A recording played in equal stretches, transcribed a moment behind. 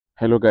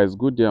Hello guys,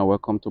 good day and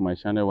welcome to my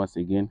channel once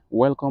again.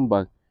 Welcome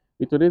back.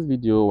 In today's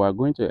video, we are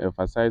going to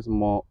emphasize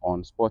more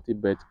on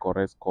Sportybet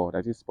correct score,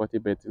 that is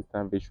Sportybet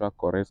Instant Virtual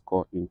correct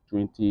score in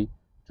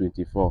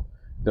 2024.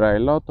 There are a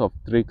lot of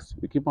tricks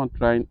we keep on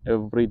trying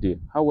every day.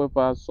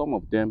 However, some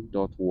of them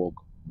don't work,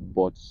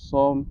 but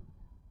some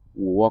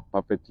will work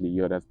perfectly,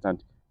 you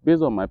understand.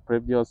 Based on my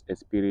previous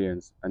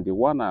experience and the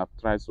one I've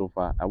tried so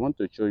far, I want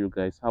to show you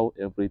guys how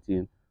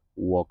everything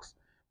works.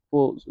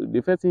 So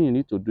the first thing you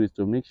need to do is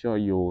to make sure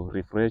you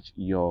refresh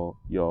your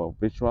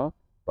virtual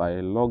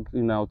by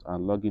logging out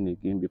and logging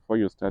again before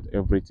you start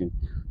everything.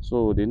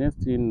 So the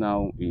next thing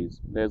now is,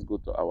 let's go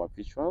to our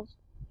visuals.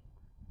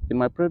 In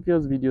my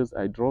previous videos,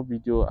 I draw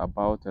video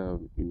about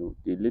the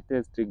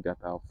latest trick that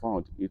I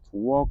found. It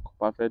worked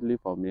perfectly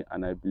for me,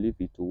 and I believe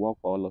it will work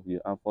for all of you.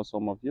 And for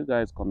some of you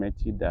guys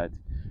commented that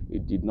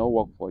it did not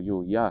work for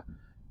you. Yeah,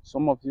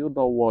 some of you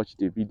don't watch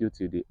the video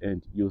till the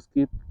end. You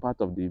skip part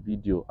of the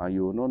video and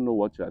you will not know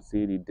what you are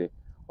saying in there.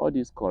 All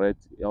these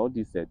tricks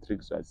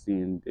you are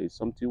seeing, there is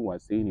something we are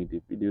saying in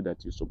the video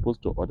that you're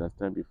supposed to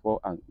understand before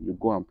and you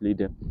go and play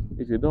them.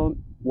 If you don't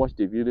watch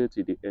the video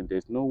till the end,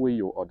 there's no way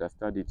you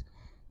understand it.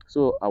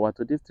 So our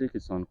today's trick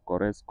is on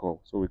correct score.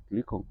 So we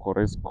click on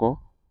correct score.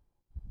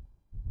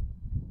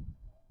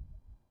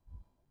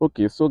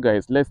 Okay, so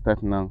guys, let's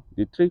start now.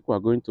 The trick we're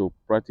going to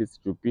practice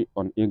should be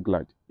on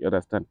England. You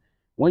understand?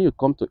 When you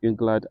come to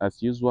England,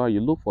 as usual, you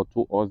look for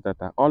two odds that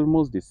are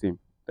almost the same.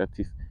 That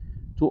is,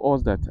 two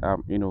odds that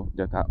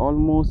that are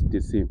almost the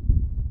same.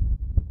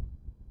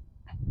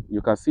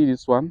 You can see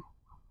this one.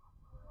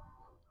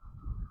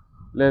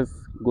 Let's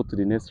go to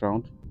the next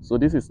round. So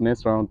this is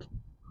next round.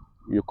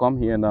 You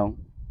come here now.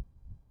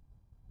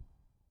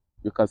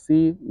 You can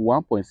see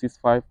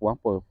 1.65,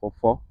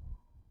 1.44.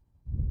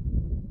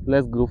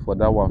 Let's go for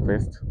that one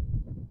first.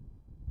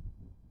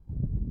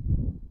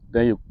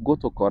 Then you go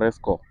to correct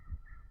score.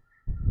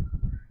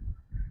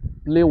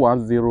 Play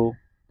 1-0,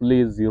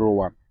 play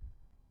 0-1,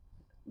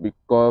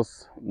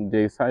 because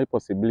there is high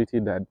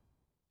possibility that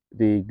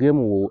the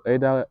game will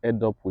either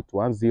end up with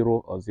 1-0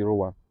 or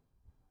 0-1.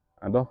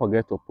 And don't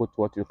forget to put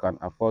what you can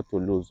afford to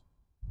lose.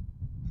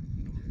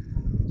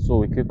 So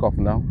we kick off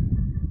now.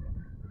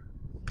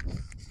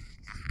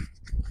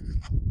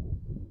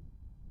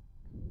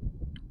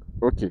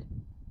 Okay,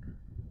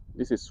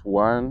 this is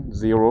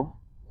 1-0.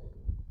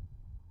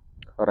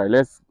 All right,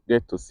 let's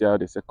get to see how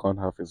the second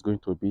half is going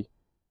to be.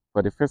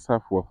 For the first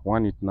half, we've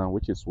won it now,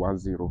 which is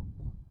 1-0.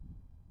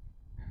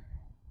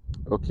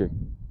 Okay,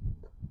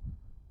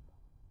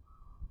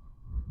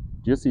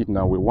 do you see it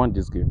now? We won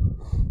this game.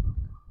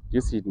 Do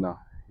you see it now?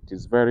 It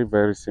is very,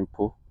 very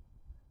simple.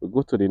 We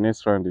go to the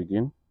next round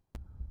again.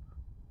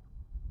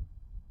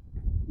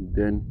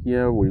 Then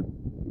here we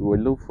will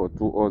look for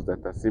two odds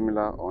that are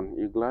similar on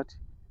England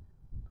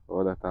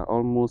or that are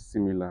almost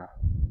similar.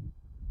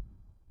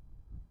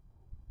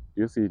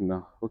 You see it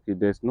now? Okay,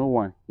 there's no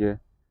one here.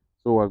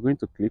 So we're going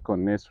to click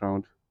on next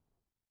round.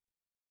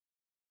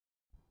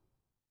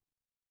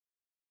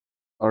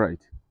 All right.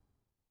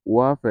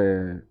 We have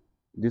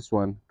this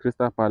one,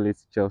 Crystal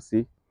Palace,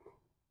 Chelsea.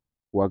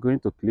 We're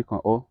going to click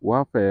on, we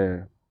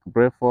have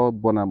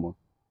Brentford, Bournemouth.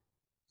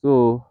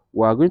 So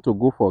we are going to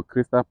go for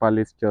Crystal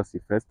Palace, Chelsea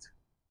first.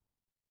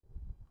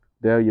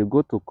 There you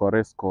go to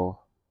correct score.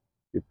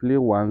 You play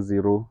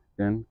 1-0,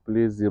 then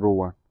play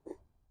 0-1.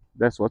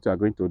 That's what you are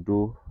going to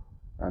do.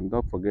 And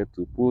don't forget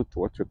to put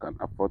what you can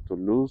afford to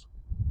lose.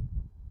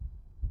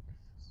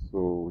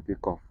 So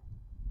kick off.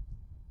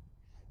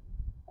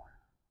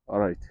 All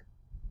right.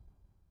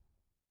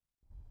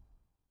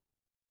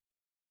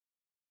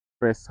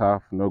 First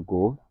half, no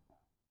goal.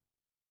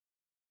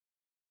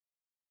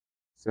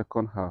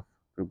 Second half,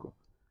 no goal.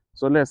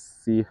 So let's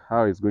see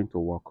how it's going to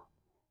work.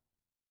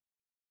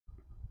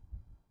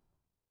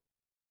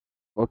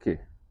 Okay.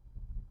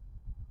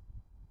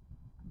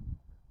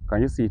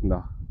 Can you see it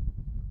now?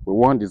 We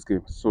won this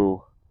game.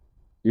 So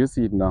you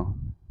see it now.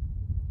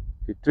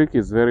 The trick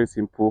is very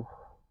simple,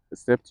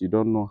 except you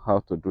don't know how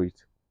to do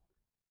it.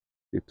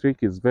 The trick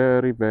is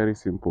very, very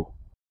simple.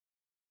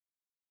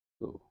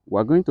 So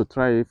we're going to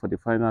try it for the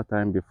final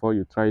time before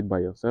you try it by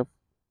yourself.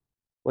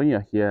 When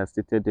you're here, as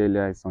stated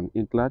earlier, it's on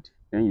England.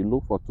 Then you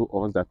look for two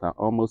odds that are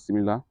almost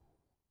similar.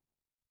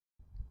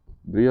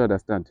 Do you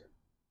understand?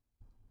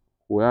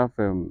 We have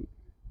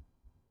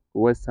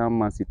West Ham,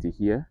 Man City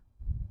here.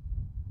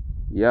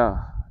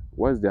 Yeah,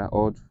 what's their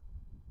odd?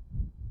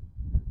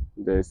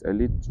 There's a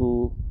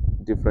little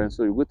difference.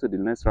 So you go to the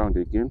next round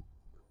again.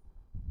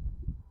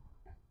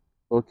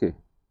 Okay.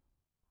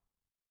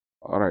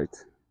 All right.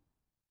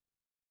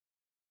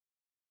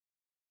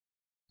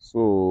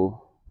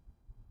 So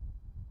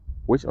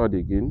which odd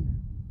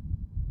again?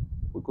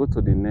 We go to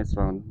the next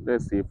round.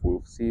 Let's see if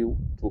we'll see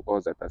two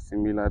odds that are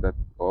similar, that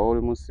are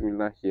almost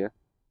similar here.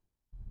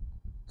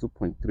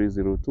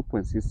 2.30,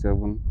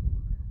 2.67.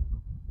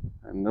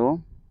 And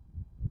no.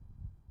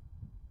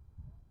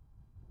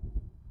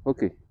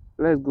 Okay,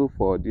 let's go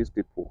for these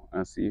people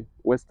and see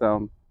West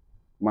Ham,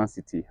 Man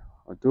City.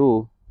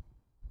 Although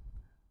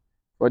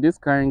for this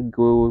kind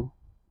goal,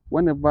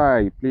 whenever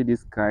I play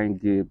this kind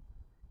game,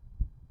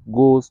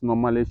 goals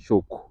normally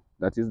choke.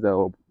 That is, they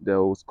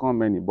will score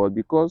many, but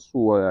because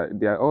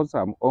they are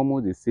also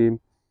almost the same,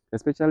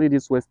 especially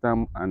this West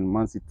Ham and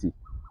Man City,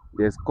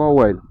 they score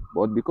well.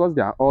 But because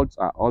their odds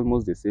are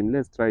almost the same,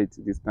 let's try it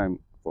this time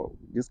for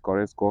this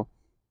correct score.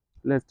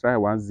 Let's try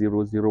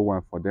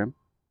 1-0-0-1 for them,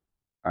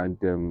 and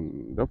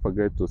don't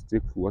forget to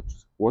stick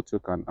what you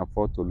can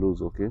afford to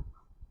lose. Okay,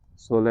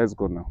 so let's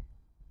go now.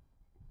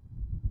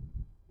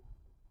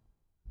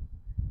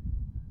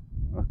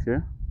 Okay,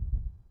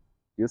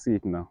 you see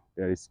it now.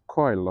 There is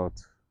score a lot.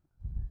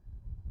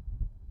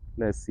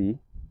 Let's see.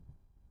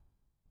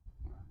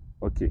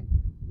 Okay,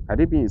 had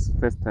it been his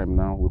first time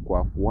now, we could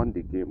have won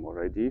the game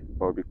already,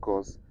 but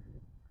because,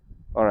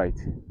 all right,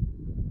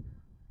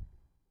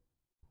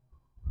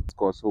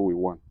 score, so we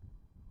won.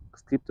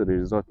 Skip to the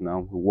result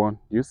now. We won.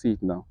 You see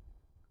it now.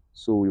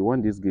 So we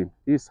won this game.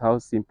 This is how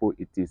simple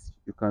it is.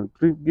 You can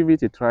give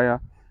it a try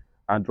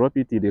and drop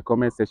it in the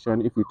comment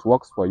section if it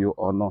works for you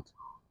or not.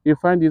 If you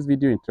find this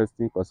video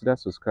interesting, consider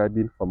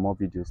subscribing for more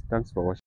videos. Thanks for watching.